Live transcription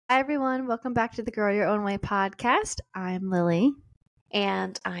Hi, everyone. Welcome back to the Girl Your Own Way podcast. I'm Lily.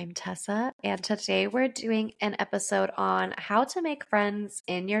 And I'm Tessa. And today we're doing an episode on how to make friends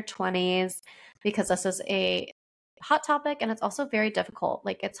in your 20s because this is a hot topic and it's also very difficult.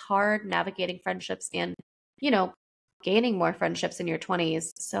 Like, it's hard navigating friendships and, gaining more friendships in your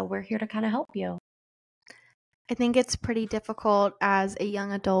 20s. So we're here to kind of help you. I think it's pretty difficult as a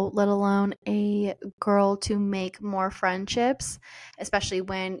young adult, let alone a girl, to make more friendships, especially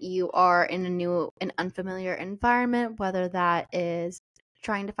when you are in an unfamiliar environment, whether that is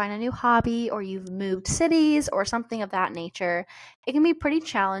trying to find a new hobby or you've moved cities or something of that nature. It can be pretty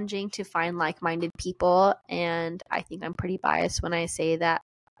challenging to find like-minded people, and I think I'm pretty biased when I say that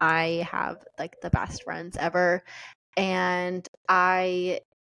I have like the best friends ever, and I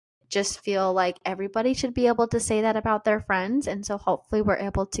just feel like everybody should be able to say that about their friends. And so hopefully we're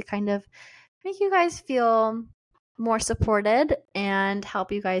able to kind of make you guys feel more supported and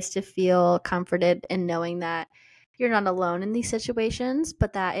help you guys to feel comforted in knowing that you're not alone in these situations,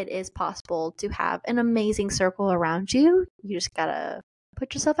 but that it is possible to have an amazing circle around you. You just gotta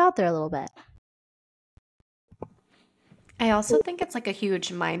put yourself out there a little bit. I also think it's like a huge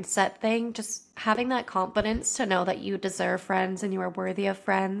mindset thing, just having that confidence to know that you deserve friends and you are worthy of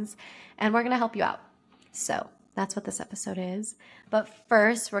friends, and we're going to help you out. So that's what this episode is. But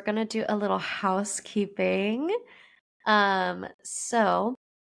first, we're going to do a little housekeeping. So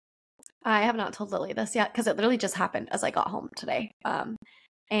I have not told Lily this yet because it literally just happened as I got home today.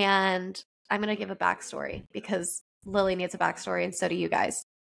 And I'm going to give a backstory because Lily needs a backstory and so do you guys.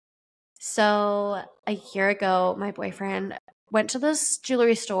 So a year ago, my boyfriend went to this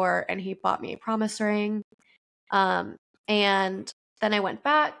jewelry store and he bought me a promise ring. And then I went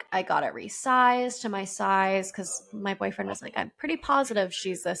back, I got it resized to my size because my boyfriend was like, I'm pretty positive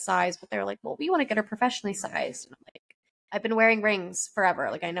she's this size, but they're like, well, we want to get her professionally sized. And I'm like, I've been wearing rings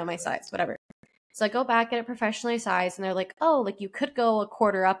forever. Like, I know my size, whatever. So I go back, get it professionally sized, and they're like, oh, like you could go a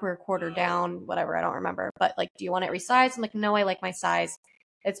quarter up or a quarter down, whatever, I don't remember. But like, do you want it resized? I'm like, no, I like my size.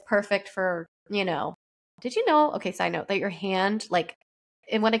 It's perfect for, did you know, okay, side note, that your hand, like,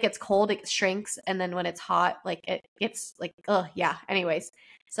 and when it gets cold, it shrinks. And then when it's hot, like, it gets like, yeah. Anyways,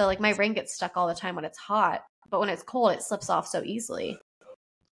 so like my ring gets stuck all the time when it's hot. But when it's cold, it slips off so easily.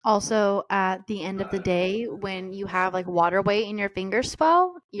 Also, at the end of the day, when you have like water weight in your finger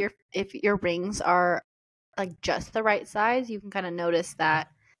swell, if your rings are like just the right size, you can kind of notice that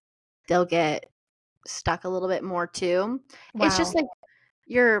they'll get stuck a little bit more too. Wow. It's just like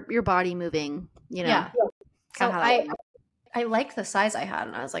your body moving, Yeah. So I liked the size I had,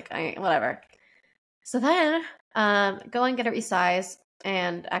 and I was like, whatever. So then, go and get it resized,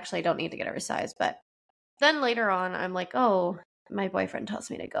 and actually I don't need to get it resized, but then later on, I'm like, oh, my boyfriend tells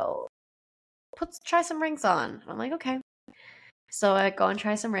me to go try some rings on. I'm like, okay. So I go and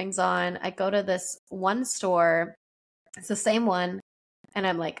try some rings on. I go to this one store. It's the same one. And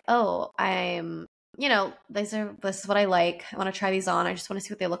I'm like, oh, this is what I like. I want to try these on. I just want to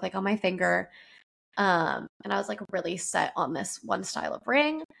see what they look like on my finger. And I was like really set on this one style of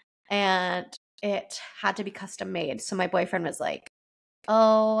ring, and it had to be custom made. So my boyfriend was like,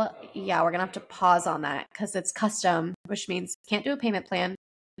 oh yeah, we're gonna have to pause on that because it's custom, which means can't do a payment plan.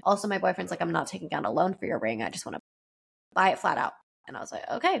 Also, my boyfriend's like, I'm not taking out a loan for your ring. I just want to buy it flat out. And I was like,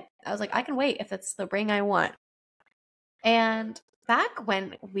 okay. I was like, I can wait if it's the ring I want. And back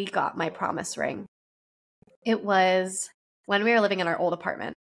when we got my promise ring, it was when we were living in our old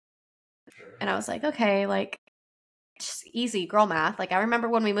apartment. And I was like, okay, like, just easy girl math. Like, I remember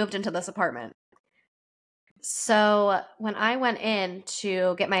when we moved into this apartment. So when I went in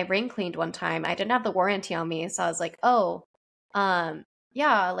to get my ring cleaned one time, I didn't have the warranty on me. So I was like, oh,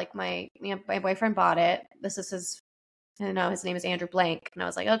 yeah, like my boyfriend bought it. This is his name is Andrew Blank. And I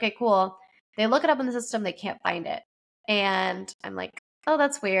was like, okay, cool. They look it up in the system. They can't find it. And I'm like, oh,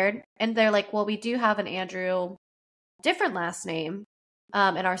 that's weird. And they're like, well, we do have an Andrew, different last name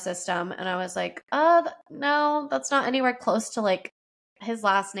in our system. And I was like, no, that's not anywhere close to like his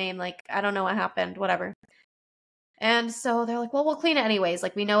last name. Like, I don't know what happened, whatever. And so they're like, well, we'll clean it anyways.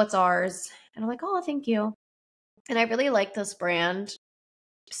 Like, we know it's ours. And I'm like, oh, thank you. And I really like this brand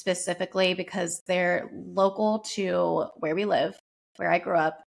specifically because they're local to where we live, where I grew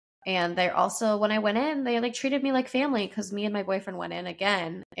up. And they're also, when I went in, they like treated me like family because me and my boyfriend went in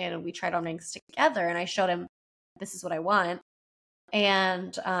again and we tried on rings together and I showed him, this is what I want.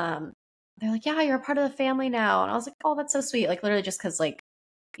 And they're like, yeah, you're a part of the family now. And I was like, oh, that's so sweet. Like, literally just because like,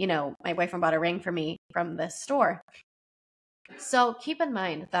 my boyfriend bought a ring for me from this store. So keep in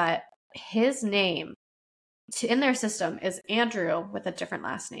mind that his name in their system is Andrew with a different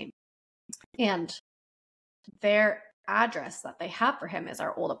last name. And address that they have for him is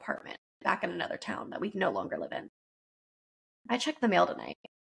our old apartment back in another town that we no longer live in. I checked the mail tonight.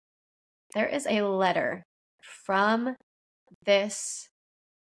 There is a letter from this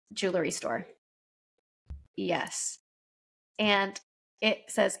jewelry store. Yes. And it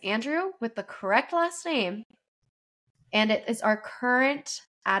says Andrew with the correct last name, and it is our current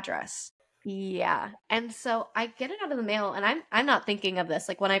address. Yeah. And so I get it out of the mail, and I'm not thinking of this.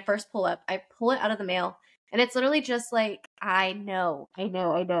 Like when I first pull up, I pull it out of the mail, and it's literally just like, I know.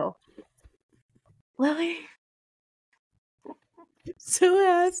 Lily. So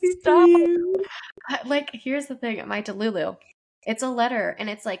happy Stop. for you. Like, here's the thing, my Delulu. It's a letter, and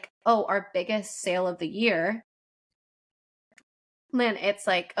it's like, oh, our biggest sale of the year. Then it's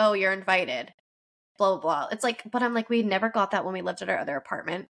like, oh, you're invited. Blah, blah, blah. It's like, but I'm like, we never got that when we lived at our other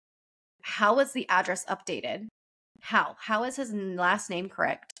apartment. How is the address updated? How is his last name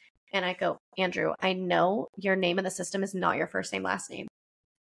correct? And I go, Andrew, I know your name in the system is not your first name, last name.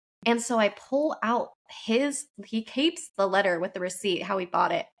 And so I pull out he keeps the letter with the receipt, how he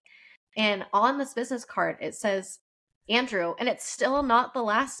bought it. And on this business card, it says Andrew, and it's still not the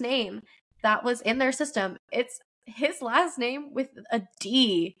last name that was in their system. It's his last name with a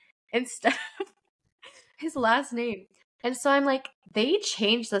D instead of his last name. And so I'm like, they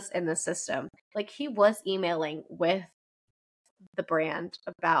changed this in the system. Like he was emailing with the brand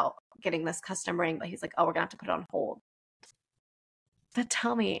about getting this custom ring, but he's like, oh, we're gonna have to put it on hold. But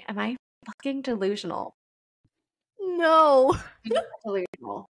tell me, am I fucking delusional? No. I'm not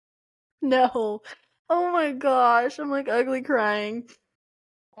delusional. No. Oh my gosh. I'm like ugly crying.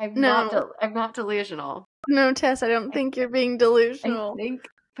 I'm not delusional. No, Tess, I don't think you're being delusional.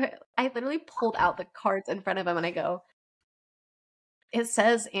 But I literally pulled out the cards in front of him and I go, it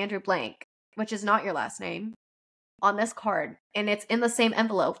says Andrew Blank, which is not your last name, on this card. And it's in the same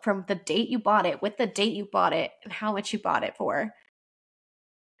envelope from the date you bought it, with the date you bought it, and how much you bought it for.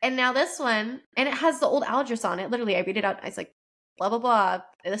 And now this one, and it has the old address on it. Literally, I read it out. It's like, blah, blah, blah,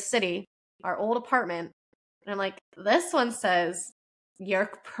 the city, our old apartment. And I'm like, this one says your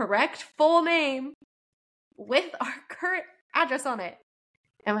correct full name with our current address on it.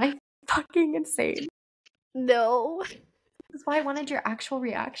 Am I fucking insane? No. That's why I wanted your actual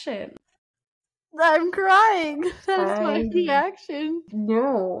reaction. I'm crying. That's my reaction.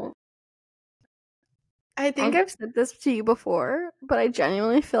 No. I think I've said this to you before, but I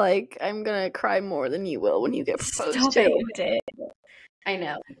genuinely feel like I'm gonna cry more than you will when you get proposed to. You did. I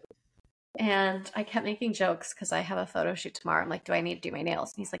know. And I kept making jokes because I have a photo shoot tomorrow. I'm like, do I need to do my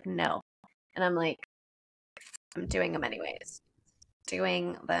nails? And he's like, no. And I'm like, I'm doing them anyways.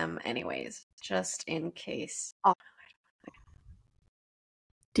 Just in case. Oh.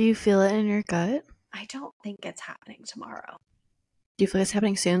 Do you feel it in your gut? I don't think it's happening tomorrow. Do you feel like it's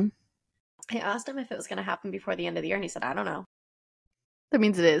happening soon? I asked him if it was going to happen before the end of the year, and he said, I don't know. That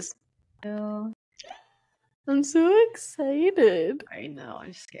means it is. Oh. I'm so excited. I know,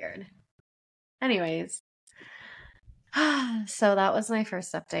 I'm scared. Anyways. So that was my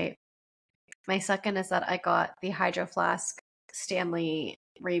first update. My second is that I got the Hydro Flask Stanley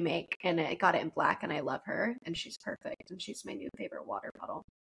remake, and I got it in black, and I love her, and she's perfect, and she's my new favorite water bottle.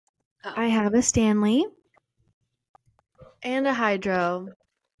 I have a Stanley and a Hydro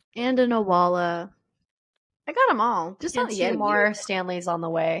and an Owala. I got them all. Just not yet. 2 more Stanleys on the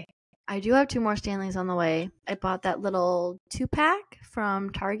way. I do have 2 more Stanleys on the way. I bought that little 2-pack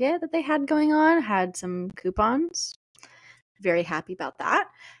from Target that they had going on. Had some coupons. Very happy about that.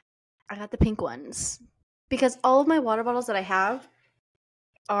 I got the pink ones because all of my water bottles that I have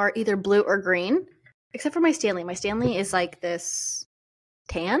are either blue or green, except for my Stanley. My Stanley is like this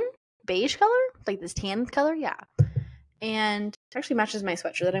beige color, like this tan color, yeah. And it actually matches my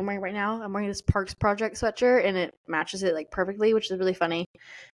sweatshirt that I'm wearing right now. I'm wearing this Parks Project sweatshirt, and it matches it like perfectly, which is really funny.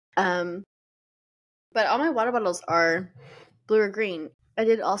 But all my water bottles are blue or green. I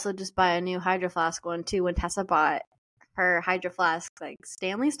did also just buy a new Hydro Flask one too. When Tessa bought her Hydro Flask like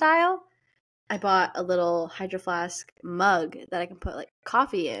Stanley style, I bought a little Hydro Flask mug that I can put like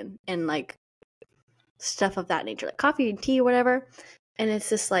coffee in and like stuff of that nature, like coffee and tea or whatever. And it's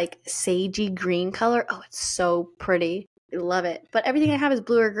this like sagey green color. Oh, it's so pretty. I love it. But everything I have is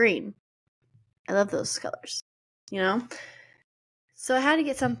blue or green. I love those colors, you know? So I had to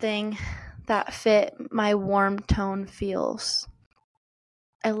get something that fit my warm tone feels.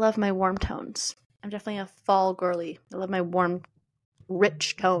 I love my warm tones. I'm definitely a fall girly. I love my warm,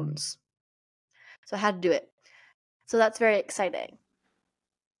 rich tones. So I had to do it. So that's very exciting.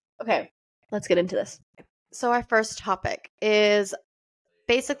 Okay, let's get into this. So our first topic is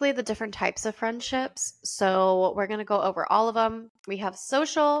basically the different types of friendships. So we're going to go over all of them. We have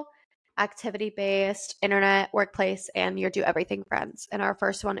social, activity-based, internet, workplace, and your do everything friends. And our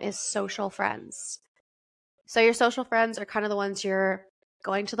first one is social friends. So your social friends are kind of the ones you're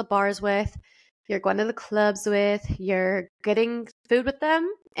going to the bars with, you're going to the clubs with, you're getting food with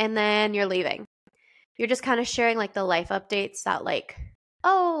them, and then you're leaving. You're just kind of sharing like the life updates that like,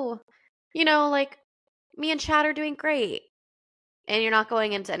 oh, like me and Chad are doing great. And you're not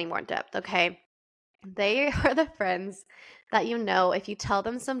going into any more depth, okay? They are the friends that if you tell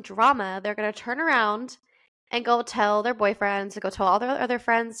them some drama, they're going to turn around and go tell their boyfriends, go tell all their other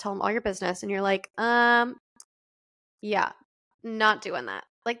friends, tell them all your business. And you're like, yeah, not doing that.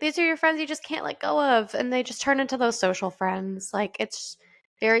 Like, these are your friends you just can't let go of. And they just turn into those social friends. Like, it's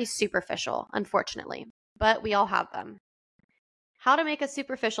very superficial, unfortunately. But we all have them. How to make a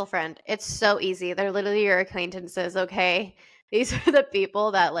superficial friend. It's so easy. They're literally your acquaintances, okay? These are the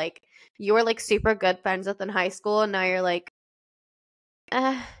people that, like, you were, like, super good friends with in high school, and now you're like,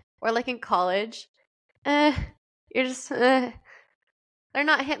 or, like, in college, you're just, they're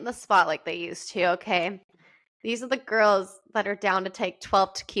not hitting the spot like they used to, okay? These are the girls that are down to take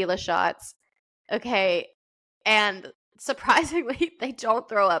 12 tequila shots, okay? And surprisingly, they don't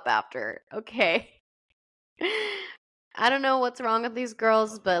throw up after, okay? I don't know what's wrong with these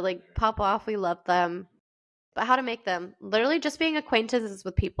girls, but like, pop off, we love them. But how to make them? Literally just being acquaintances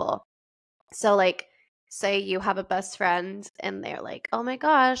with people. So, like, say you have a best friend and they're like, oh my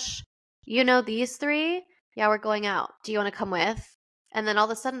gosh, these three? Yeah, we're going out. Do you want to come with? And then all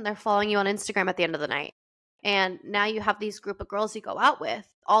of a sudden they're following you on Instagram at the end of the night. And now you have these group of girls you go out with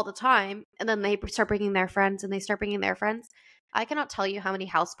all the time. And then they start bringing their friends and they start bringing their friends. I cannot tell you how many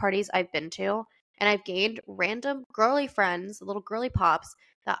house parties I've been to. And I've gained random girly friends, little girly pops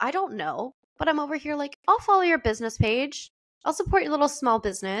that I don't know. But I'm over here like, I'll follow your business page. I'll support your little small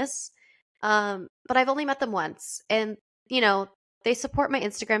business. But I've only met them once. And, they support my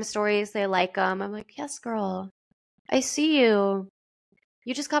Instagram stories. They like them. I'm like, yes, girl, I see you.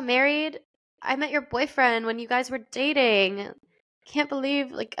 You just got married. I met your boyfriend when you guys were dating. Can't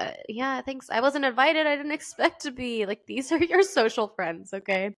believe, like, yeah, thanks. I wasn't invited. I didn't expect to be. Like, these are your social friends,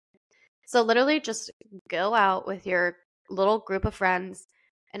 okay? So literally just go out with your little group of friends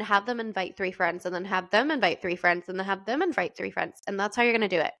and have them invite 3 friends and then have them invite 3 friends and then have them invite 3 friends. And that's how you're going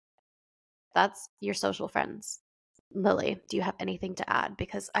to do it. That's your social friends. Lily, do you have anything to add?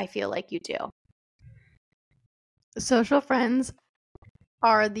 Because I feel like you do. Social friends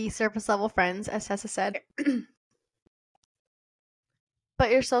are the surface level friends, as Tessa said.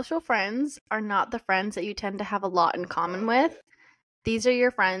 But your social friends are not the friends that you tend to have a lot in common with. These are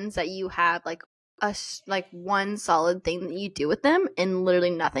your friends that you have like one solid thing that you do with them and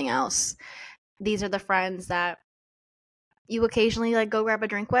literally nothing else. These are the friends that you occasionally like go grab a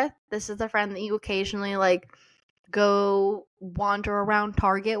drink with. This is the friend that you occasionally like go wander around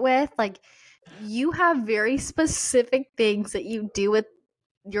Target with. Like, you have very specific things that you do with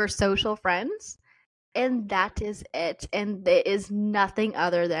your social friends, and that is it. And there is nothing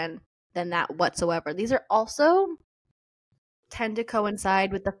other than that whatsoever. These are also tend to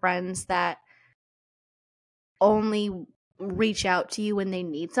coincide with the friends that only reach out to you when they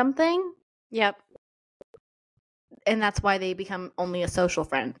need something. Yep. And that's why they become only a social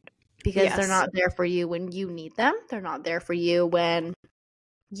friend, because they're not there for you when you need them. They're not there for you when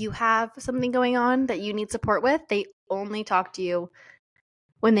you have something going on that you need support with. They only talk to you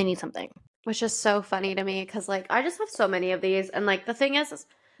when they need something. Which is so funny to me because, like, I just have so many of these. And, like, the thing is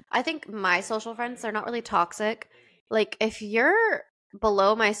I think my social friends, they're not really toxic. Like, if you're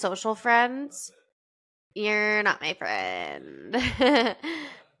below my social friends, you're not my friend.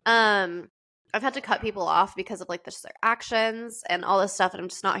 I've had to cut people off because of like just their actions and all this stuff, and I'm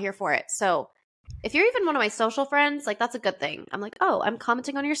just not here for it. So if you're even one of my social friends, like, that's a good thing. I'm like, oh, I'm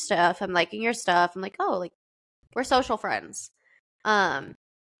commenting on your stuff, I'm liking your stuff. I'm like, oh, like, we're social friends.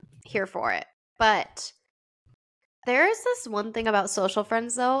 Here for it. But there is this one thing about social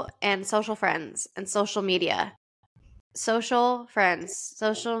friends though, and social friends and social media. Social friends,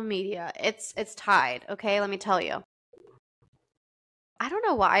 social media. It's tied, okay? Let me tell you. I don't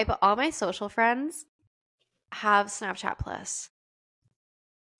know why, but all my social friends have Snapchat Plus.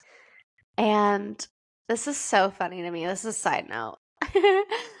 And this is so funny to me. This is a side note.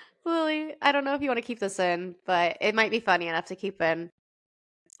 Lily, I don't know if you want to keep this in, but it might be funny enough to keep in.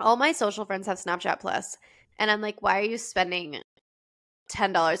 All my social friends have Snapchat Plus. And I'm like, why are you spending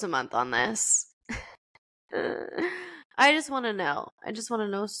 $10 a month on this? I just want to know. I just want to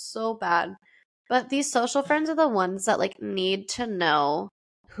know so bad. But these social friends are the ones that like need to know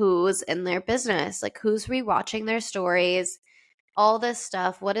who's in their business, like who's rewatching their stories, all this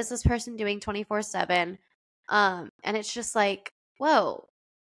stuff. What is this person doing 24/7? And it's just like, whoa,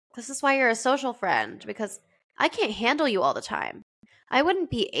 This is why you're a social friend, because I can't handle you all the time. I wouldn't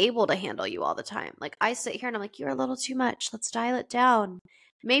be able to handle you all the time. Like, I sit here and I'm like, you're a little too much. Let's dial it down.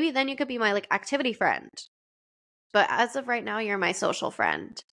 Maybe then you could be my like activity friend. But as of right now, you're my social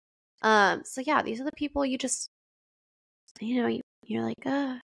friend. So yeah, these are the people you just, you're like,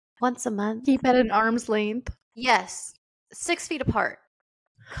 once a month. Keep at an arm's length. Yes. 6 feet apart.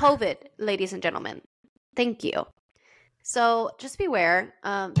 COVID, ladies and gentlemen. Thank you. So just beware.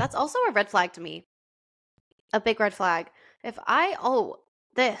 That's also a red flag to me. A big red flag. If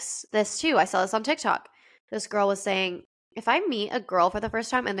this too, I saw this on TikTok. This girl was saying, if I meet a girl for the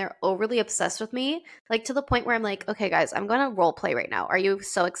first time and they're overly obsessed with me, like to the point where I'm like, okay, guys, I'm going to role play right now. Are you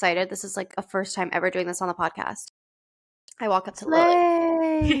so excited? This is like a first time ever doing this on the podcast. I walk up to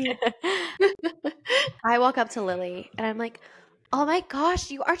Lily. I walk up to Lily and I'm like, oh my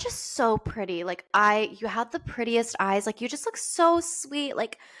gosh, you are just so pretty. Like you have the prettiest eyes. Like you just look so sweet.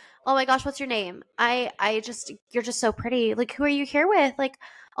 Like, oh my gosh, what's your name? You're just so pretty. Like, who are you here with? Like,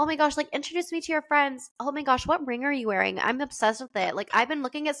 oh my gosh, like introduce me to your friends. Oh my gosh, what ring are you wearing? I'm obsessed with it. Like, I've been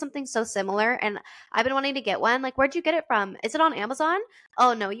looking at something so similar and I've been wanting to get one. Like, where'd you get it from? Is it on Amazon?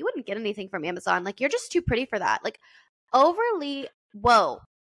 Oh no, you wouldn't get anything from Amazon. Like, you're just too pretty for that. Like, overly, whoa,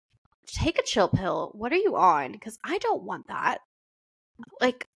 take a chill pill. What are you on? Because I don't want that.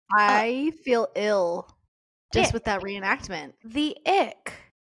 Like, I feel ill just ick. with that reenactment. The ick.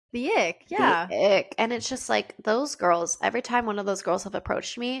 The ick, yeah. The ick. And it's just like those girls, every time one of those girls have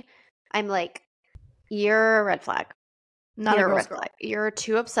approached me, I'm like, you're a red flag. Not You're a a red girl. flag. You're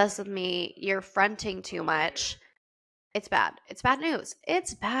too obsessed with me. You're fronting too much. It's bad. It's bad news.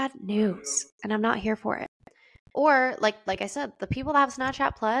 It's bad news. And I'm not here for it. Or like I said, the people that have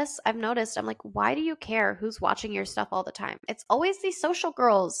Snapchat Plus, I've noticed, I'm like, why do you care who's watching your stuff all the time? It's always these social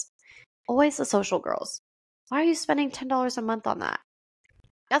girls. Always the social girls. Why are you spending $10 a month on that?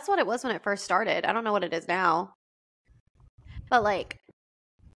 That's what it was when it first started. I don't know what it is now. But like,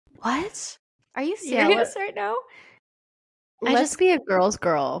 what? Are you serious right now? Let's be a girl's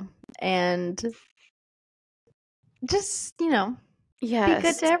girl and just, be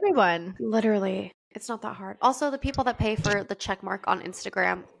good to everyone. Literally. It's not that hard. Also, the people that pay for the check mark on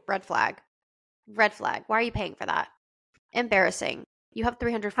Instagram, red flag. Red flag. Why are you paying for that? Embarrassing. You have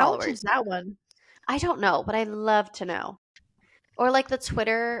 300 followers. How much is that one? I don't know, but I'd love to know. Or like the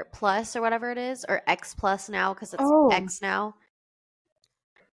Twitter Plus or whatever it is, or X Plus now because it's X now.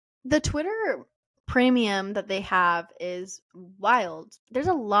 The Twitter Premium that they have is wild. There's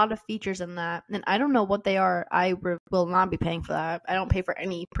a lot of features in that, and I don't know what they are. I will not be paying for that. I don't pay for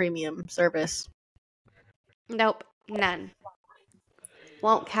any premium service. Nope, none.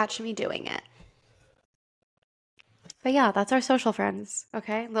 Won't catch me doing it. But yeah, that's our social friends.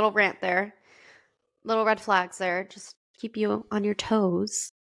 Okay, little rant there. Little red flags there. Just keep you on your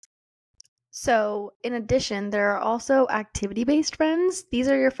toes. So, in addition, there are also activity-based friends. These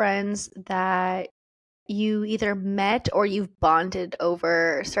are your friends that you either met or you've bonded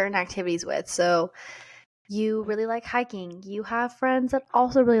over certain activities with. So, you really like hiking. You have friends that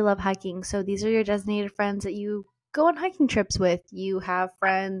also really love hiking. So, these are your designated friends that you go on hiking trips with. You have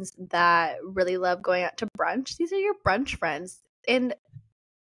friends that really love going out to brunch. These are your brunch friends. And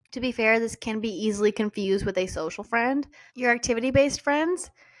to be fair, this can be easily confused with a social friend. Your activity-based friends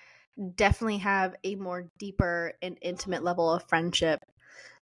definitely have a more deeper and intimate level of friendship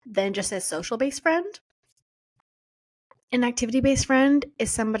than just a social-based friend. An activity-based friend is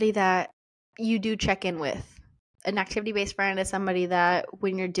somebody that you do check in with. An activity-based friend is somebody that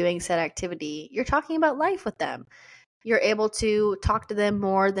when you're doing said activity, you're talking about life with them. You're able to talk to them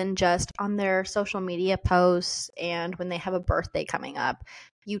more than just on their social media posts and when they have a birthday coming up.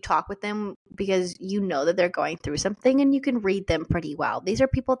 You talk with them because you know that they're going through something and you can read them pretty well. These are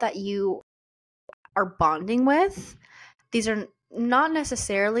people that you are bonding with. These are not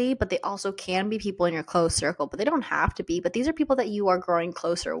necessarily, but they also can be people in your close circle, but they don't have to be. But these are people that you are growing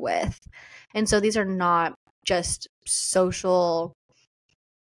closer with. And so these are not just social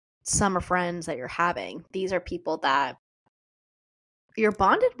summer friends that you're having. These are people that you're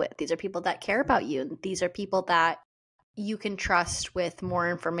bonded with. These are people that care about you. These are people that you can trust with more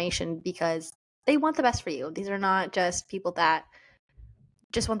information because they want the best for you. These are not just people that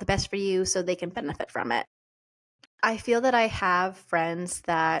just want the best for you so they can benefit from it. I feel that I have friends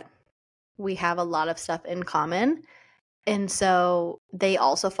that we have a lot of stuff in common, and so they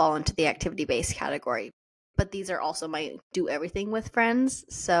also fall into the activity-based category. But these are also my do everything with friends,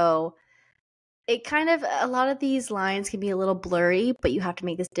 so it kind of, a lot of these lines can be a little blurry, but you have to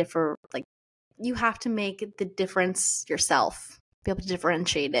make this differ, like, you have to make the difference yourself, be able to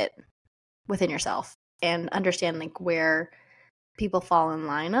differentiate it within yourself and understand like where people fall in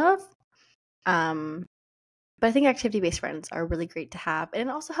line of. But I think activity-based friends are really great to have. And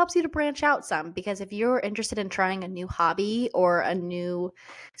it also helps you to branch out some, because if you're interested in trying a new hobby or a new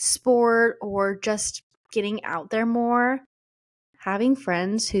sport or just getting out there more, having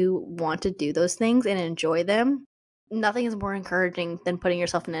friends who want to do those things and enjoy them, nothing is more encouraging than putting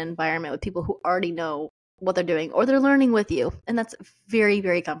yourself in an environment with people who already know what they're doing or they're learning with you. And that's very,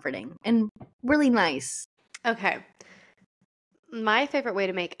 very comforting and really nice. Okay. My favorite way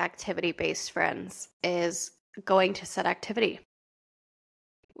to make activity-based friends is going to said activity.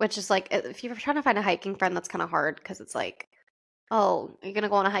 Which is like, if you're trying to find a hiking friend, that's kind of hard because it's like, oh, you're going to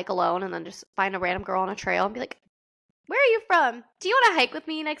go on a hike alone and then just find a random girl on a trail and be like, where are you from? Do you want to hike with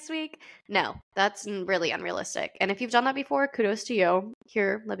me next week? No, that's really unrealistic. And if you've done that before, kudos to you.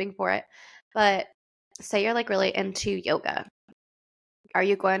 You're living for it. But say you're like really into yoga. Are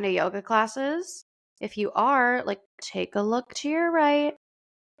you going to yoga classes? If you are, like, take a look to your right.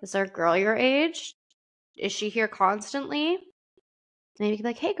 Is there a girl your age? Is she here constantly? And you can be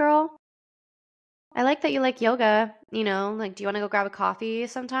like, hey, girl, I like that you like yoga. You know, like, do you want to go grab a coffee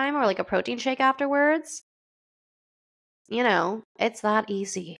sometime or like a protein shake afterwards? You know, it's that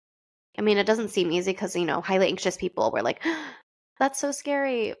easy. I mean, it doesn't seem easy because, you know, highly anxious people were like, that's so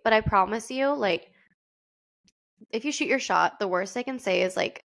scary. But I promise you, like, if you shoot your shot, the worst they can say is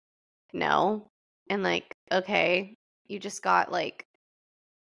like, no. And like, okay, you just got like,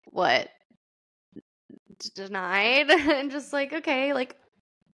 what? Denied? And just like, okay, like,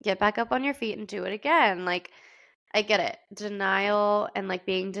 get back up on your feet and do it again. Like, I get it. Denial and like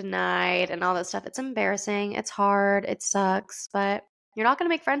being denied and all that stuff. It's embarrassing. It's hard. It sucks. But you're not going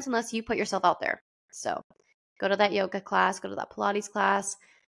to make friends unless you put yourself out there. So go to that yoga class, go to that Pilates class,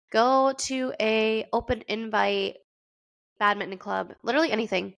 go to a open invite badminton club, literally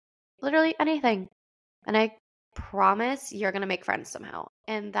anything. Literally anything. And I promise you're going to make friends somehow.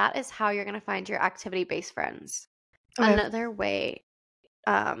 And that is how you're going to find your activity-based friends. Okay. Another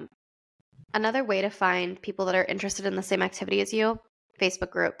way to find people that are interested in the same activity as you, Facebook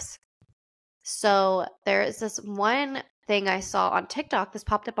groups. So there is this one thing I saw on TikTok. This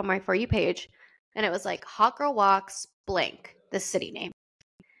popped up on my For You page, and it was like Hot Girl Walks blank, the city name.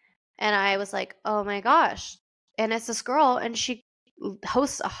 And I was like, oh my gosh. And it's this girl, and she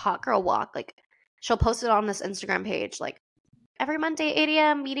hosts a Hot Girl Walk. Like, she'll post it on this Instagram page, like, every Monday, 8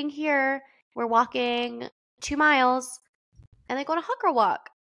 a.m., meeting here. We're walking 2 miles, and they go on a Hot Girl Walk.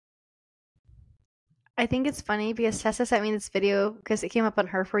 I think it's funny because Tessa sent me this video because it came up on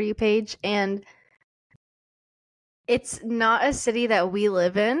her For You page, and it's not a city that we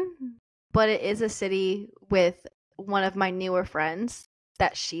live in, but it is a city with one of my newer friends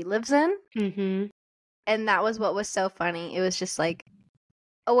that she lives in. Mm-hmm. And that was what was so funny. It was just like,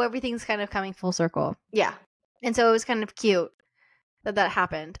 oh, everything's kind of coming full circle. Yeah. And so it was kind of cute that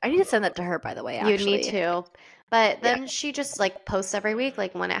happened. I need to send that to her, by the way, actually. You need to. But then she just like posts every week,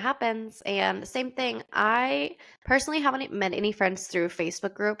 like when it happens. And the same thing. I personally haven't met any friends through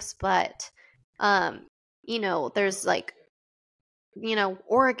Facebook groups, but you know, there's like, you know,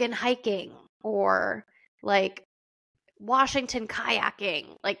 Oregon hiking or like Washington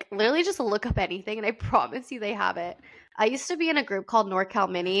kayaking. Like, literally just look up anything and I promise you they have it. I used to be in a group called NorCal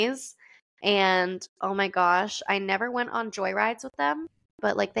Minis, and oh my gosh, I never went on joyrides with them,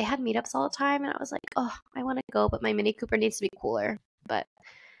 but like they had meetups all the time, and I was like, oh, I want to go, but my Mini Cooper needs to be cooler. But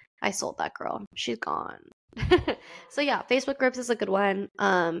I sold that girl. She's gone. So yeah, Facebook groups is a good one.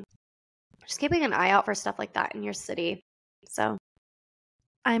 Just keeping an eye out for stuff like that in your city. So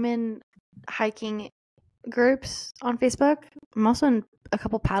I'm in hiking groups on Facebook. I'm also in a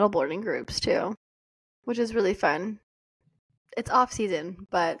couple paddleboarding groups too, which is really fun. It's off season,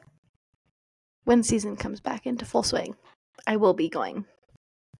 but when season comes back into full swing, I will be going.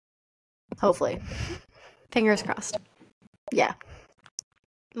 Hopefully. Fingers crossed. Yeah.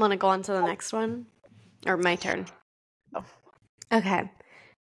 Want to go on to the next one? Or my turn? Oh. Okay.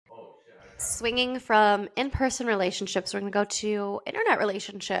 Swinging from in-person relationships, we're going to go to internet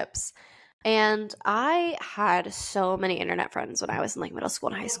relationships. And I had so many internet friends when I was in like middle school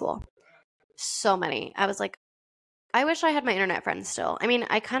and high school. So many. I was like, I wish I had my internet friends still. I mean,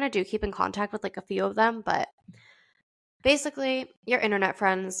 I kind of do keep in contact with like a few of them, but basically, your internet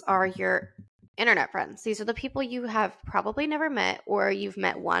friends are your internet friends. These are the people you have probably never met, or you've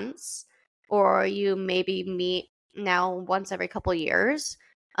met once, or you maybe meet now once every couple years.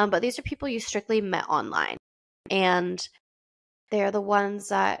 But these are people you strictly met online. And they're the ones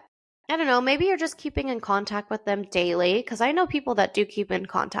that, I don't know, maybe you're just keeping in contact with them daily. Because I know people that do keep in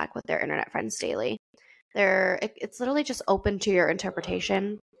contact with their internet friends daily. It's literally just open to your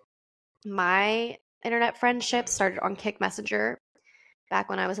interpretation. My internet friendship started on Kick Messenger. back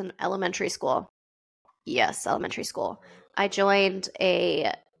when I was in elementary school. Yes, elementary school. I joined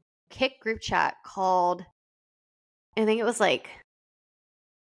a Kik group chat called, I think it was like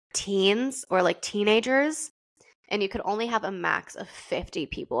teens or like teenagers, and you could only have a max of 50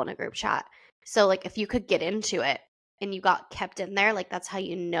 people in a group chat. So like if you could get into it and you got kept in there, like that's how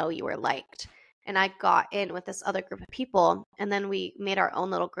you know you were liked. And I got in with this other group of people, and then we made our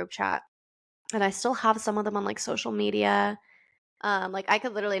own little group chat. And I still have some of them on like social media. Like I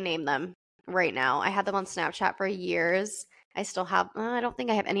could literally name them right now. I had them on Snapchat for years. I still have, I don't think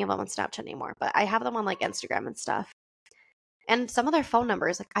I have any of them on Snapchat anymore, but I have them on like Instagram and stuff. And some of their phone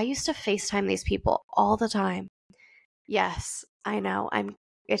numbers, like I used to FaceTime these people all the time. Yes, I know.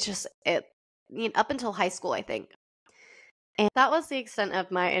 It's just, up until high school, I think. And that was the extent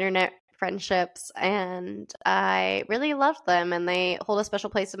of my internet friendships. And I really loved them, and they hold a special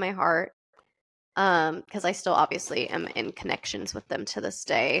place in my heart. Because I still obviously am in connections with them to this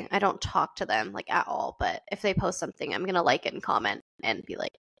day. I don't talk to them like at all, but if they post something, I'm gonna like it and comment and be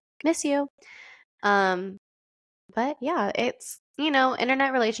like, miss you. But yeah, it's,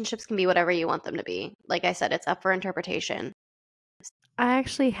 internet relationships can be whatever you want them to be. Like I said, it's up for interpretation. I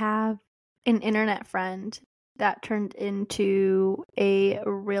actually have an internet friend that turned into a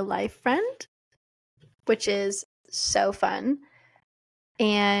real life friend, which is so fun.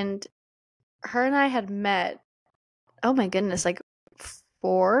 And her and I had met, oh my goodness, like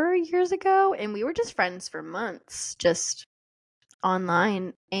 4 years ago, and we were just friends for months, just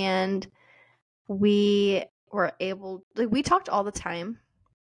online. And we were able, like, we talked all the time,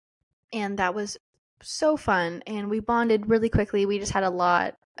 and that was so fun. And we bonded really quickly. We just had a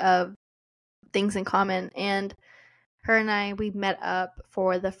lot of things in common. And her and I, we met up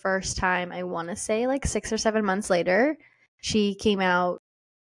for the first time, I want to say like 6 or 7 months later. She came out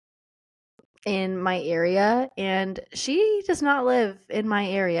in my area, and she does not live in my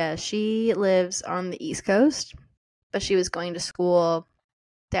area. She lives on the East Coast, but she was going to school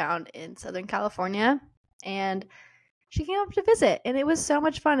down in Southern California, and she came up to visit, and it was so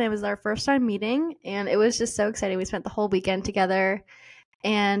much fun. It was our first time meeting, and it was just so exciting. We spent the whole weekend together,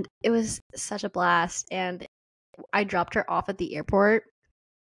 and it was such a blast. And I dropped her off at the airport,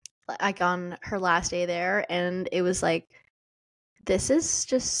 like on her last day there, and it was like, this is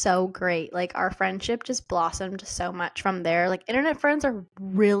just so great. Like our friendship just blossomed so much from there. Like internet friends are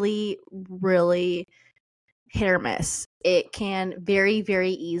really, really hit or miss. It can very,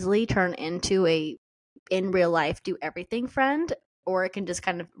 very easily turn into a in real life do everything friend, or it can just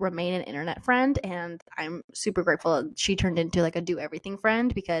kind of remain an internet friend. And I'm super grateful that she turned into like a do everything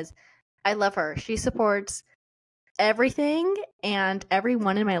friend, because I love her. She supports everything and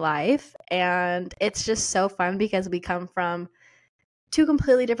everyone in my life, and it's just so fun because we come from two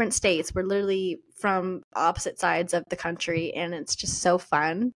completely different states. We're literally from opposite sides of the country, and it's just so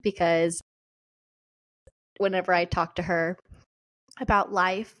fun because whenever I talk to her about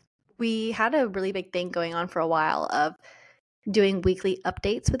life, we had a really big thing going on for a while of doing weekly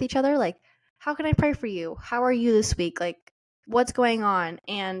updates with each other, like, how can I pray for you? How are you this week? Like, what's going on?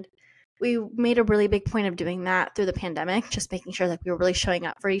 And we made a really big point of doing that through the pandemic, just making sure that we were really showing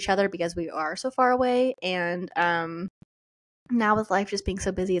up for each other because we are so far away. And now with life just being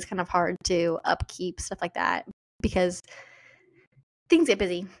so busy, it's kind of hard to upkeep stuff like that because things get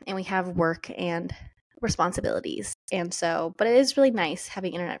busy and we have work and responsibilities. And so, but it is really nice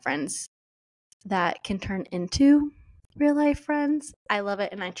having internet friends that can turn into real life friends. I love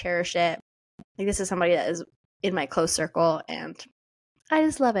it and I cherish it. Like, this is somebody that is in my close circle, and I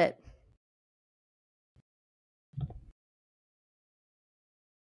just love it.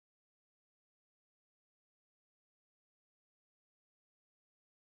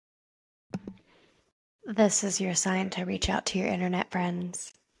 This is your sign to reach out to your internet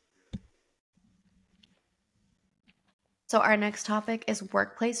friends. So our next topic is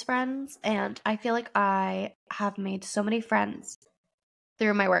workplace friends, and I feel like I have made so many friends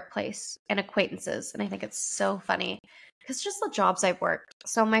through my workplace and acquaintances, and I think it's so funny because just the jobs I've worked.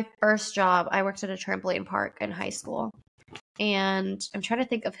 So my first job, I worked at a trampoline park in high school, and I'm trying to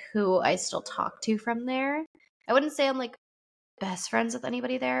think of who I still talk to from there. I wouldn't say I'm like best friends with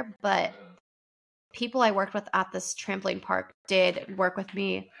anybody there, but people I worked with at this trampoline park did work with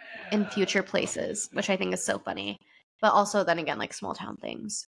me in future places, which I think is so funny. But also then again, like small town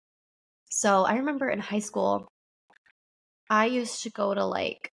things. So I remember in high school, I used to go to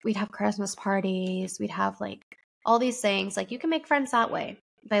like, we'd have Christmas parties, we'd have like all these things. Like you can make friends that way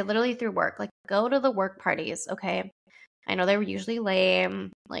by literally through work. Like go to the work parties, okay? I know they were usually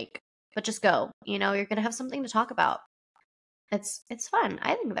lame, like, but just go. You're gonna have something to talk about. It's fun.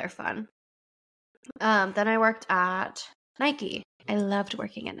 I think they're fun. Then I worked at Nike, I loved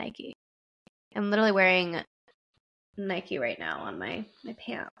working at Nike. I'm literally wearing Nike right now on my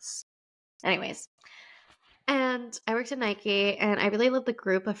pants. Anyways, and I worked at Nike, and I really loved the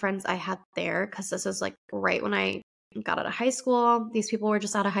group of friends I had there because this was like right when I got out of high school. These people were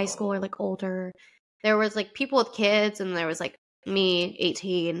just out of high school or like older. There was like people with kids, and there was like me,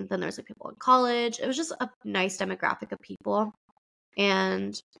 18. Then there was like people in college. It was just a nice demographic of people,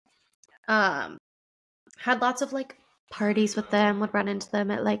 and had lots of like parties with them. Would run into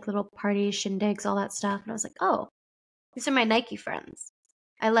them at like little parties, shindigs, all that stuff. And I was like, oh, these are my Nike friends.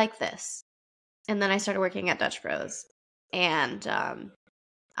 I like this. And then I started working at Dutch Bros. And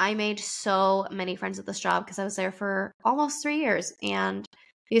I made so many friends at this job because I was there for almost 3 years. And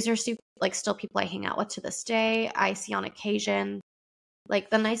these are still people I hang out with to this day. I see on occasion.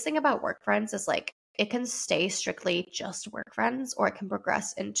 Like the nice thing about work friends is like it can stay strictly just work friends, or it can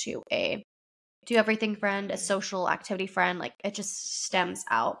progress into a do everything friend, a social activity friend. Like it just stems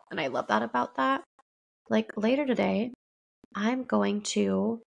out. And I love that about that. Like later today, I'm going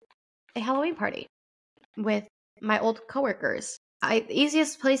to a Halloween party with my old coworkers. The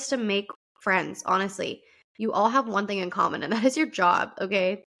easiest place to make friends, honestly. You all have one thing in common, and that is your job,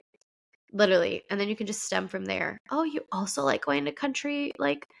 okay? Literally. And then you can just stem from there. Oh, you also like going to country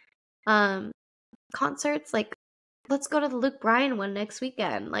like concerts? Like let's go to the Luke Bryan one next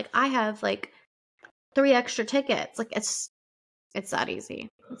weekend. Like I have like 3 extra tickets. Like it's that easy.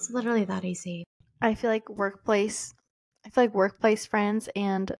 It's literally that easy. I feel like workplace friends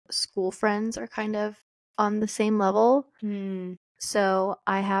and school friends are kind of on the same level. So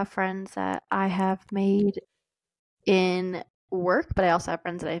I have friends that I have made in work, but I also have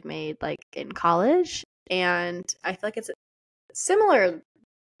friends that I've made like in college. And I feel like it's similar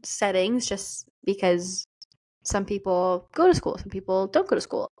settings just because some people go to school, some people don't go to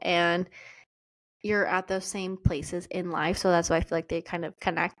school. And you're at those same places in life. So that's why I feel like they kind of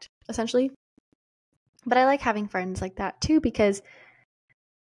connect essentially. But I like having friends like that too because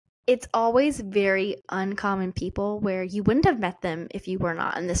it's always very uncommon people where you wouldn't have met them if you were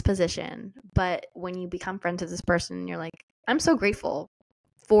not in this position. But when you become friends with this person, you're like, I'm so grateful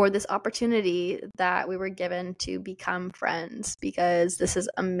for this opportunity that we were given to become friends because this is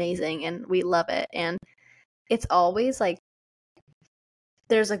amazing and we love it. And it's always like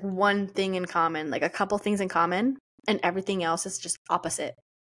there's like one thing in common, like a couple things in common, and everything else is just opposite.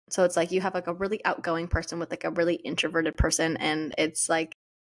 So it's like you have like a really outgoing person with like a really introverted person, and it's like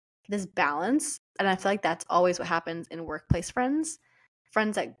this balance. And I feel like that's always what happens in workplace friends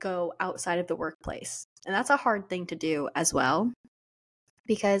that go outside of the workplace. And that's a hard thing to do as well,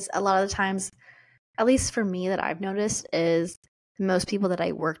 because a lot of the times, at least for me that I've noticed, is most people that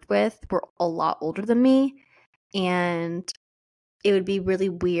I worked with were a lot older than me, and it would be really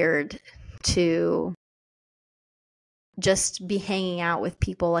weird to just be hanging out with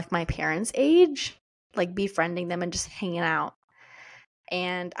people like my parents' age, like befriending them and just hanging out.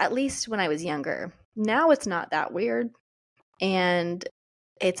 And at least when I was younger. Now it's not that weird. And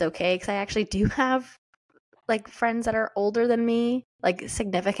it's okay because I actually do have like friends that are older than me, like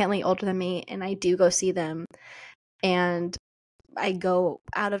significantly older than me, and I do go see them. And I go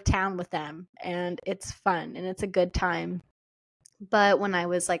out of town with them, and it's fun and it's a good time. But when I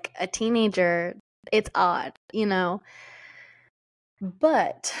was like a teenager, it's odd, you know?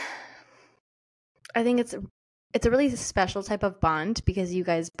 But I think it's a really special type of bond because you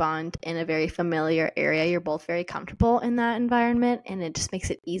guys bond in a very familiar area. You're both very comfortable in that environment, and it just makes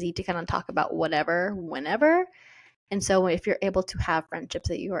it easy to kind of talk about whatever, whenever. And so if you're able to have friendships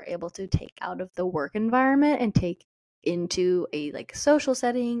that you are able to take out of the work environment and take into a like social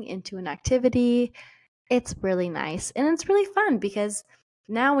setting, into an activity, it's really nice. And it's really fun because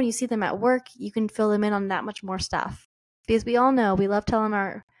now when you see them at work, you can fill them in on that much more stuff. Because we all know we love telling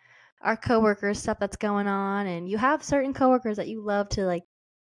our coworkers stuff that's going on, and you have certain coworkers that you love to like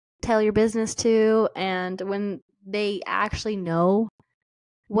tell your business to, and when they actually know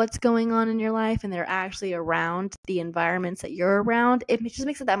what's going on in your life and they're actually around the environments that you're around, it just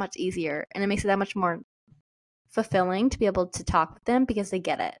makes it that much easier, and it makes it that much more fulfilling to be able to talk with them because they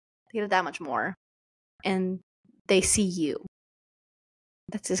get it that much more, and they see you.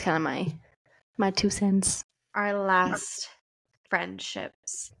 That's just kind of my 2 cents. Our last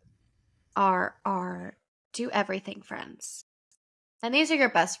friendships are our do everything friends. And these are your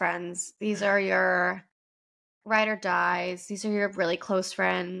best friends. These are your ride or dies. These are your really close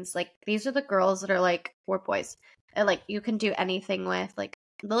friends. Like these are the girls that are like, or boys, and like you can do anything with. Like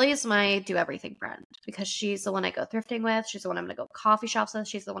Lily is my do everything friend because she's the one I go thrifting with. She's the one I'm going to go coffee shops with.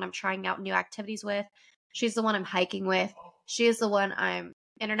 She's the one I'm trying out new activities with. She's the one I'm hiking with. She is the one I'm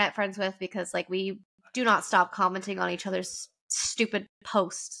internet friends with because like we do not stop commenting on each other's stupid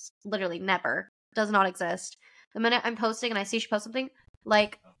posts. Literally never. Does not exist. The minute I'm posting and I see she posts something,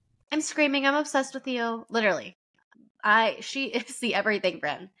 like, I'm screaming, I'm obsessed with you. Literally. She is the everything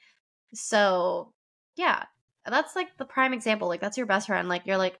friend. So, yeah. That's like the prime example. Like, that's your best friend. Like,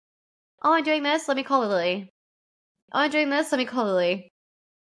 you're like, oh, I'm doing this, let me call Lily. Oh, I'm doing this, let me call Lily.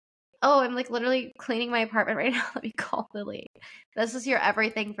 Oh, I'm like literally cleaning my apartment right now. Let me call Lily. This is your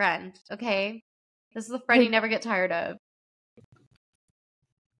everything friend, okay? This is the friend you never get tired of.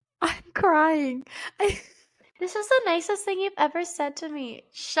 I'm crying. This is the nicest thing you've ever said to me.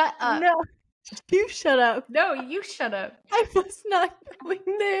 Shut up. No, you shut up. No, you shut up. I was not going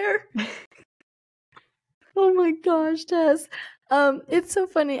there. Oh my gosh, Tess. It's so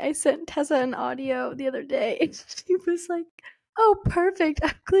funny. I sent Tessa an audio the other day, and she was like, "Oh, perfect!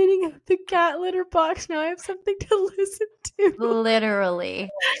 I'm cleaning up the cat litter box now. I have something to listen to." Literally.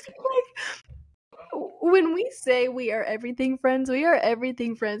 Like, when we say we are everything friends, we are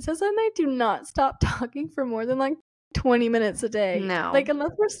everything friends. Tessa and I do not stop talking for more than like 20 minutes a day. No. Like,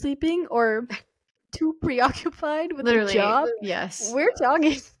 unless we're sleeping or too preoccupied with Literally, the job, yes. we're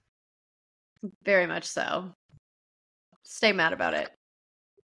talking. Very much so. Stay mad about it.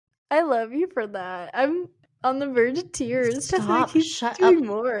 I love you for that. I'm on the verge of tears. Stop. Shut up.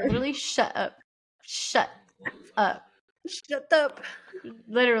 More. Literally, shut up. Shut up. Shut up.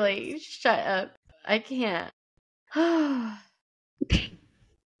 Literally, shut up. I can't.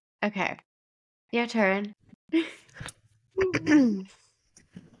 Okay. Your turn.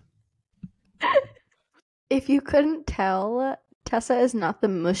 If you couldn't tell, Tessa is not the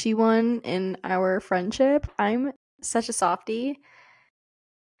mushy one in our friendship. I'm such a softie.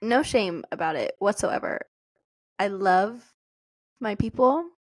 No shame about it whatsoever. I love my people,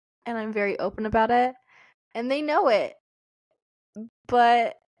 and I'm very open about it, and they know it.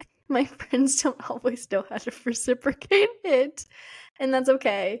 But my friends don't always know how to reciprocate it, and that's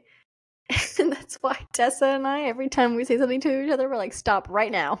okay. And that's why Tessa and I, every time we say something to each other, we're like, stop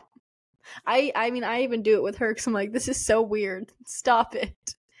right now. I mean, I even do it with her because I'm like, this is so weird. Stop it.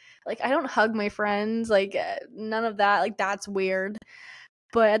 Like, I don't hug my friends. Like, none of that. Like, that's weird.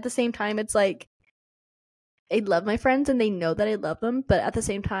 But at the same time, it's like, I love my friends and they know that I love them. But at the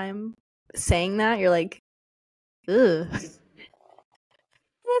same time, saying that, you're like, ugh. That's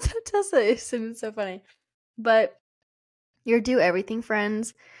how Tessa is, and it's so funny. But your do everything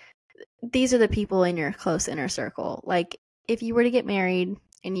friends, these are the people in your close inner circle. Like, if you were to get married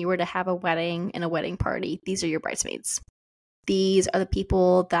and you were to have a wedding and a wedding party, these are your bridesmaids. These are the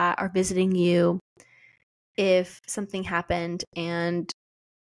people that are visiting you if something happened and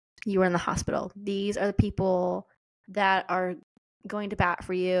you were in the hospital. These are the people that are going to bat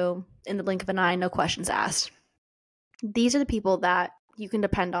for you in the blink of an eye, no questions asked. These are the people that you can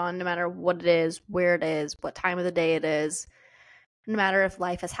depend on no matter what it is, where it is, what time of the day it is, no matter if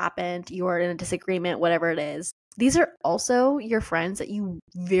life has happened, you are in a disagreement, whatever it is. These are also your friends that you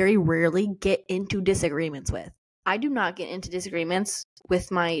very rarely get into disagreements with. I do not get into disagreements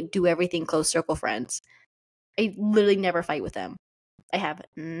with my do everything close circle friends. I literally never fight with them. I have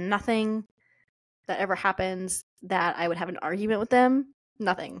nothing that ever happens that I would have an argument with them.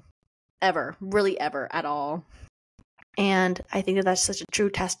 Nothing. Ever. Really ever at all. And I think that that's such a true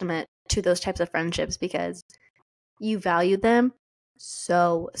testament to those types of friendships because you value them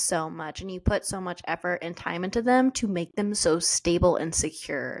so much and you put so much effort and time into them to make them so stable and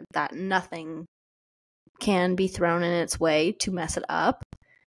secure that nothing can be thrown in its way to mess it up.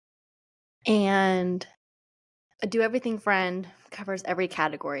 And a do everything friend covers every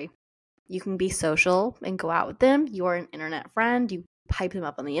category. You can be social and go out with them. You are an internet friend. You hype them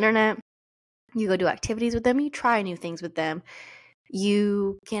up on the internet. You go do activities with them. You try new things with them.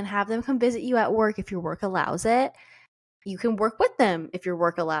 You can have them come visit you at work if your work allows it. You can work with them if your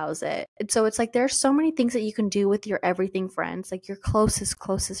work allows it. And so it's like there's so many things that you can do with your everything friends, like your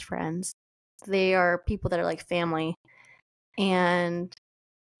closest friends. They are people that are like family. And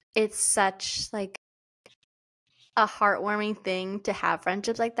it's such like a heartwarming thing to have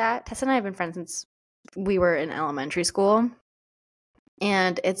friendships like that. Tessa and I have been friends since we were in elementary school.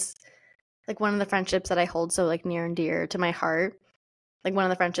 And it's like one of the friendships that I hold so like near and dear to my heart. Like one of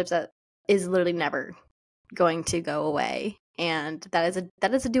the friendships that is literally never going to go away. And that is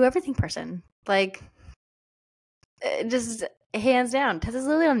a do everything person. Like just hands down. Tessa's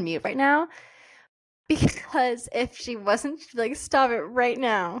literally on mute right now. Because if she wasn't, she'd be like, stop it right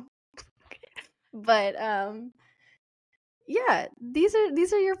now. But yeah, these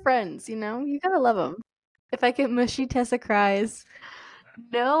are your friends, you know? You gotta love them. If I get mushy, Tessa cries.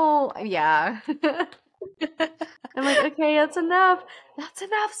 No, yeah. I'm like, okay, that's enough. That's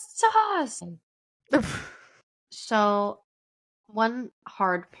enough sauce. So one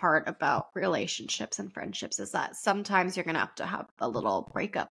hard part about relationships and friendships is that sometimes you're going to have a little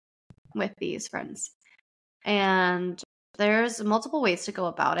breakup with these friends. And there's multiple ways to go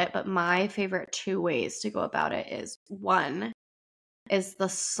about it, but my favorite 2 ways to go about it is, one is the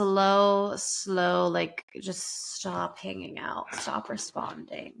slow, like just stop hanging out, stop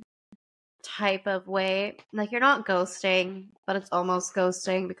responding type of way. Like, you're not ghosting, but it's almost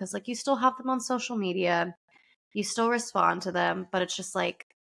ghosting because like you still have them on social media, you still respond to them, but it's just like,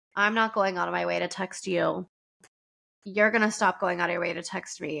 I'm not going out of my way to text you. You're going to stop going out of your way to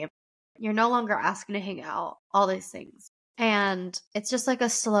text me. You're no longer asking to hang out, all these things. And it's just like a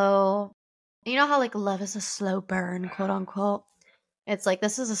slow, you know how like love is a slow burn, quote unquote. It's like,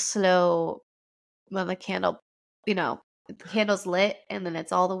 this is a slow, when the candle, the candle's lit and then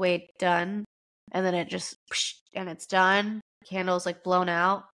it's all the way done. And then it just, and it's done. Candle's like blown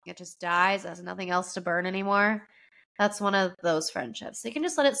out. It just dies. There's nothing else to burn anymore. That's one of those friendships. You can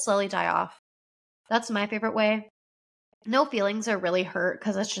just let it slowly die off. That's my favorite way. No feelings are really hurt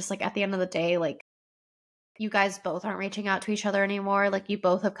because it's just like, at the end of the day, like, you guys both aren't reaching out to each other anymore. Like, you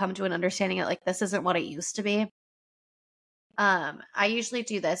both have come to an understanding that like, this isn't what it used to be. I usually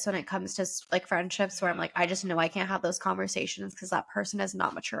do this when it comes to like friendships where I'm like, I just know I can't have those conversations because that person is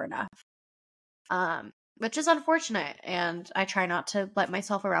not mature enough. Which is unfortunate. And I try not to let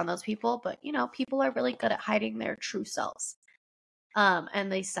myself around those people, but people are really good at hiding their true selves.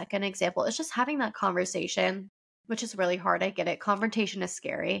 And the second example is just having that conversation, which is really hard. I get it. Confrontation is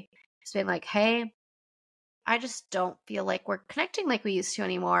scary. Just being like, hey, I just don't feel like we're connecting like we used to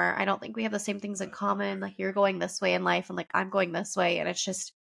anymore. I don't think we have the same things in common. Like, you're going this way in life and like I'm going this way. And it's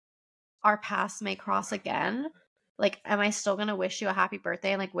just, our paths may cross again. Like, am I still going to wish you a happy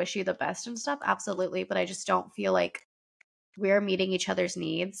birthday and like wish you the best and stuff? Absolutely. But I just don't feel like we're meeting each other's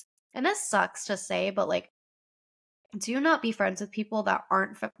needs. And this sucks to say, but like, do not be friends with people that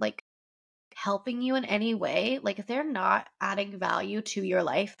aren't like helping you in any way. Like, if they're not adding value to your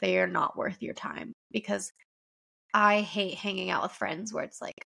life, they are not worth your time. Because I hate hanging out with friends where it's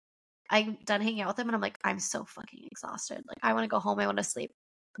like, I'm done hanging out with them and I'm like, I'm so fucking exhausted. Like, I want to go home. I want to sleep.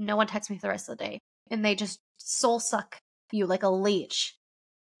 No one texts me for the rest of the day. And they just soul suck you like a leech.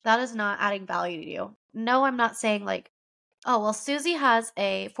 That is not adding value to you. No, I'm not saying like, oh, well, Susie has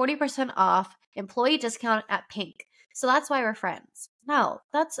a 40% off employee discount at Pink, so that's why we're friends. No,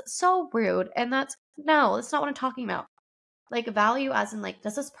 that's so rude. And that's not what I'm talking about. Like, value as in like,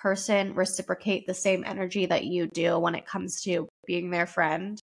 does this person reciprocate the same energy that you do when it comes to being their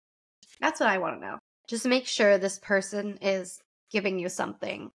friend? That's what I want to know. Just make sure this person is giving you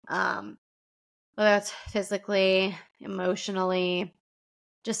something. Whether it's physically, emotionally,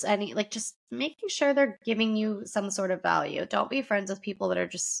 just just making sure they're giving you some sort of value. Don't be friends with people that are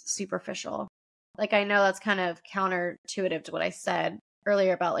just superficial. Like, I know that's kind of counterintuitive to what I said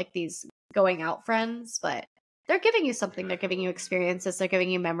earlier about like these going out friends, but they're giving you something. They're giving you experiences. They're giving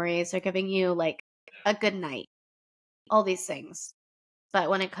you memories. They're giving you like a good night. All these things. But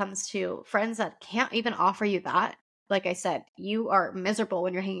when it comes to friends that can't even offer you that, like I said, you are miserable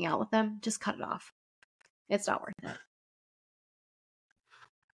when you're hanging out with them, just cut it off. It's not worth it.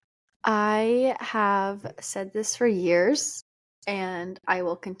 I have said this for years, and I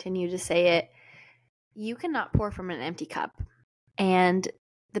will continue to say it. You cannot pour from an empty cup, and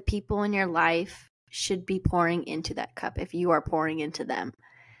the people in your life should be pouring into that cup if you are pouring into them.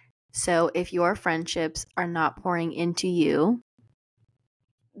 So if your friendships are not pouring into you,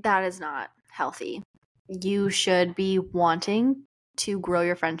 that is not healthy. You should be wanting to grow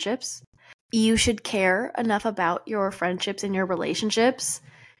your friendships. You should care enough about your friendships and your relationships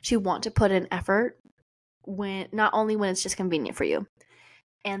to want to put in effort, when not only when it's just convenient for you.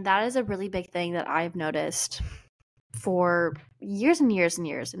 And that is a really big thing that I've noticed for years and years and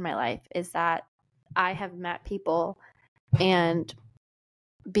years in my life, is that I have met people and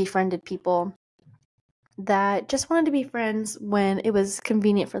befriended people that just wanted to be friends when it was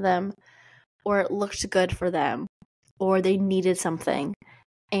convenient for them, or it looked good for them, or they needed something.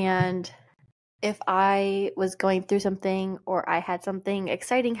 And if I was going through something or I had something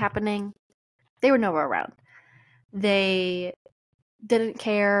exciting happening, they were nowhere around. They didn't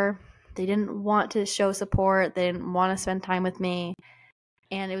care. They didn't want to show support. They didn't want to spend time with me.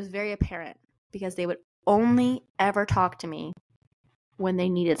 And it was very apparent because they would only ever talk to me when they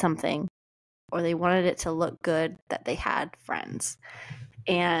needed something or they wanted it to look good that they had friends.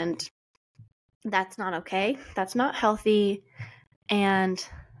 And that's not okay. That's not healthy. And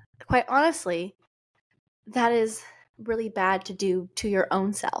quite honestly, that is really bad to do to your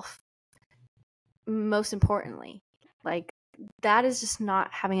own self. Most importantly, like, that is just not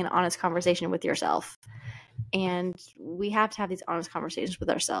having an honest conversation with yourself. And we have to have these honest conversations with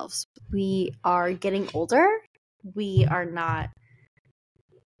ourselves. We are getting older. We are not,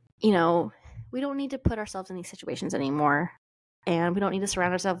 we don't need to put ourselves in these situations anymore. And we don't need to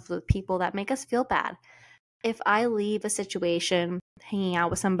surround ourselves with people that make us feel bad. If I leave a situation hanging out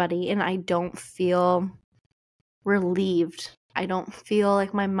with somebody and I don't feel relieved, I don't feel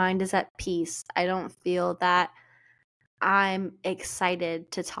like my mind is at peace, I don't feel that I'm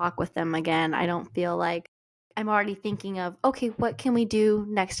excited to talk with them again, I don't feel like I'm already thinking of, okay, what can we do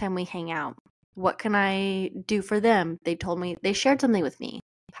next time we hang out? What can I do for them? They told me, they shared something with me.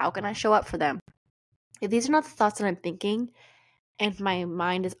 How can I show up for them? If these are not the thoughts that I'm thinking, and my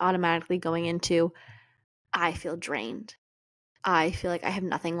mind is automatically going into, I feel drained. I feel like I have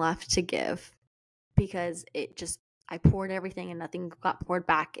nothing left to give because I poured everything and nothing got poured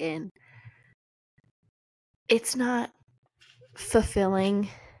back in. It's not fulfilling.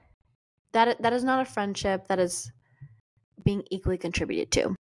 That is not a friendship that is being equally contributed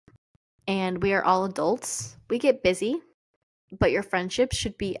to. And we are all adults. We get busy, but your friendships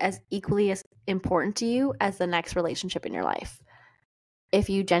should be as equally as important to you as the next relationship in your life. If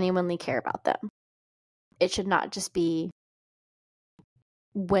you genuinely care about them, it should not just be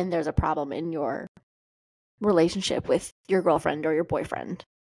when there's a problem in your relationship with your girlfriend or your boyfriend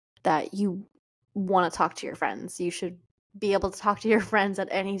that you want to talk to your friends. You should be able to talk to your friends at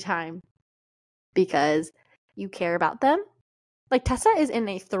any time because you care about them. Like, Tessa is in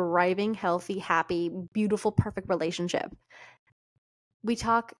a thriving, healthy, happy, beautiful, perfect relationship. We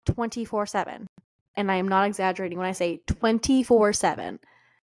talk 24/7. And I am not exaggerating when I say 24/7.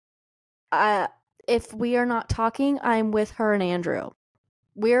 If we are not talking, I'm with her and Andrew.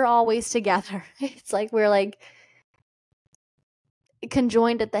 We're always together. It's like we're like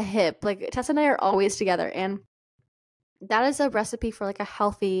conjoined at the hip. Like, Tessa and I are always together. And that is a recipe for like a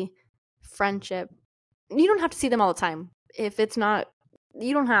healthy friendship. You don't have to see them all the time. If it's not,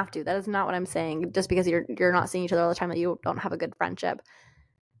 you don't have to. That is not what I'm saying. Just because you're not seeing each other all the time that you don't have a good friendship.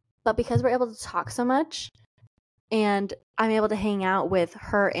 But because we're able to talk so much and I'm able to hang out with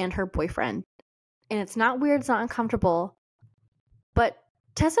her and her boyfriend, and it's not weird, it's not uncomfortable, but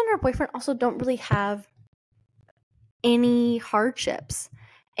Tessa and her boyfriend also don't really have any hardships.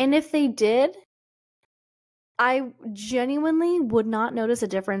 And if they did, I genuinely would not notice a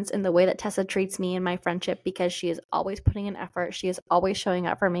difference in the way that Tessa treats me in my friendship because she is always putting in effort. She is always showing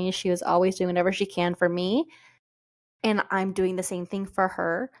up for me. She is always doing whatever she can for me. And I'm doing the same thing for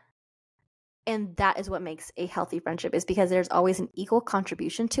her. And that is what makes a healthy friendship, is because there's always an equal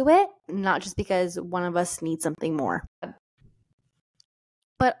contribution to it, not just because one of us needs something more.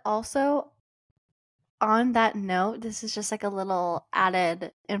 But also, on that note, this is just like a little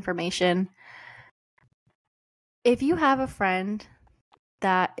added information. If you have a friend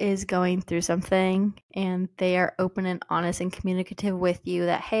that is going through something and they are open and honest and communicative with you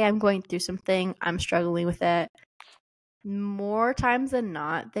that, hey, I'm going through something, I'm struggling with it, more times than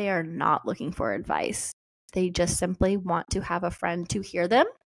not, they are not looking for advice. They just simply want to have a friend to hear them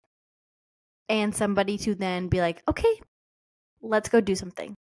and somebody to then be like, okay, let's go do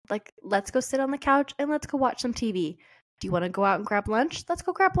something. Like, let's go sit on the couch and let's go watch some TV. Do you want to go out and grab lunch? Let's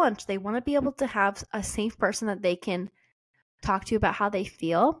go grab lunch. They want to be able to have a safe person that they can talk to about how they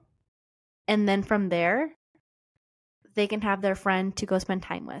feel. And then from there, they can have their friend to go spend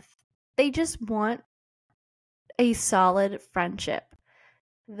time with. They just want a solid friendship.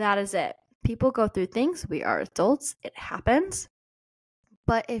 That is it. People go through things. We are adults. It happens.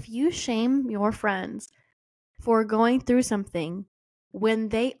 But if you shame your friends for going through something when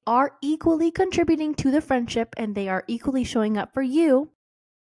they are equally contributing to the friendship and they are equally showing up for you,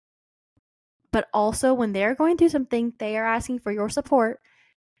 but also when they're going through something, they are asking for your support,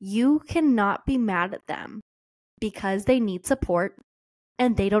 you cannot be mad at them because they need support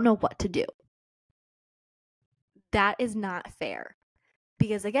and they don't know what to do. That is not fair.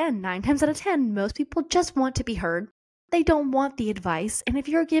 Because again, 9 times out of 10, most people just want to be heard. They don't want the advice. And if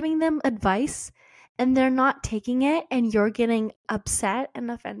you're giving them advice and they're not taking it and you're getting upset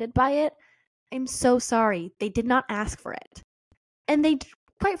and offended by it, I'm so sorry. They did not ask for it. And they,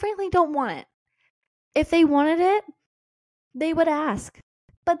 quite frankly, don't want it. If they wanted it, they would ask.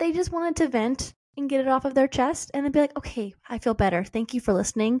 But they just wanted to vent and get it off of their chest and then be like, okay, I feel better. Thank you for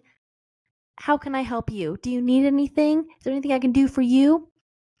listening. How can I help you? Do you need anything? Is there anything I can do for you?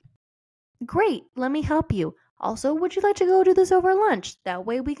 Great, let me help you. Also, would you like to go do this over lunch? That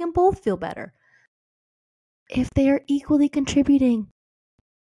way we can both feel better. If they are equally contributing,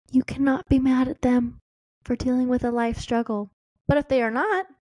 you cannot be mad at them for dealing with a life struggle. But if they are not,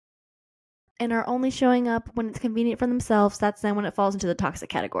 and are only showing up when it's convenient for themselves, that's then when it falls into the toxic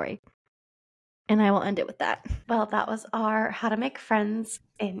category. And I will end it with that. Well, that was our How to Make Friends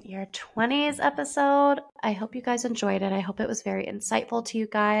in Your 20s episode. I hope you guys enjoyed it. I hope it was very insightful to you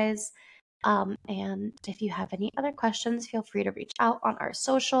guys. And if you have any other questions, feel free to reach out on our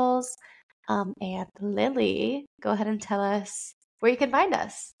socials. And Lily, go ahead and tell us where you can find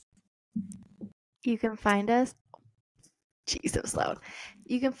us. You can find us. Jeez, that was loud.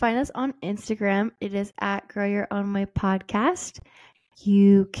 You can find us on Instagram. It is at Grow Your Own Way Podcast.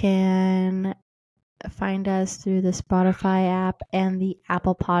 You can find us through the Spotify app and the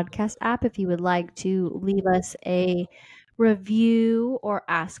Apple Podcast app if you would like to leave us a review or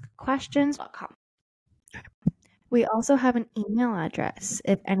ask questions. We also have an email address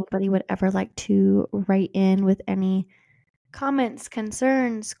if anybody would ever like to write in with any comments,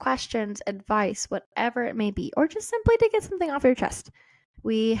 concerns, questions, advice, whatever it may be, or just simply to get something off your chest.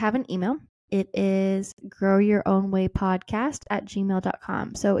 We have an email. It is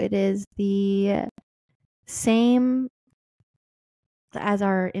growyourownwaypodcast@gmail.com. So it is the same as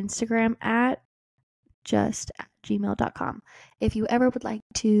our Instagram just at gmail.com. If you ever would like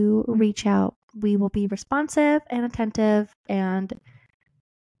to reach out, we will be responsive and attentive. And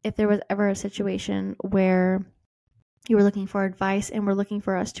if there was ever a situation where you were looking for advice and were looking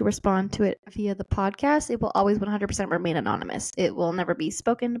for us to respond to it via the podcast, it will always 100% remain anonymous. It will never be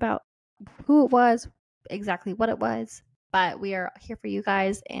spoken about who it was, exactly what it was, but we are here for you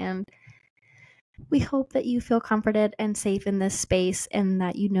guys, and we hope that you feel comforted and safe in this space and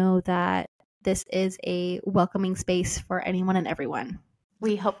that you know that this is a welcoming space for anyone and everyone.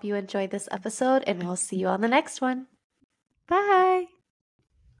 We hope you enjoyed this episode, and we'll see you on the next one. Bye.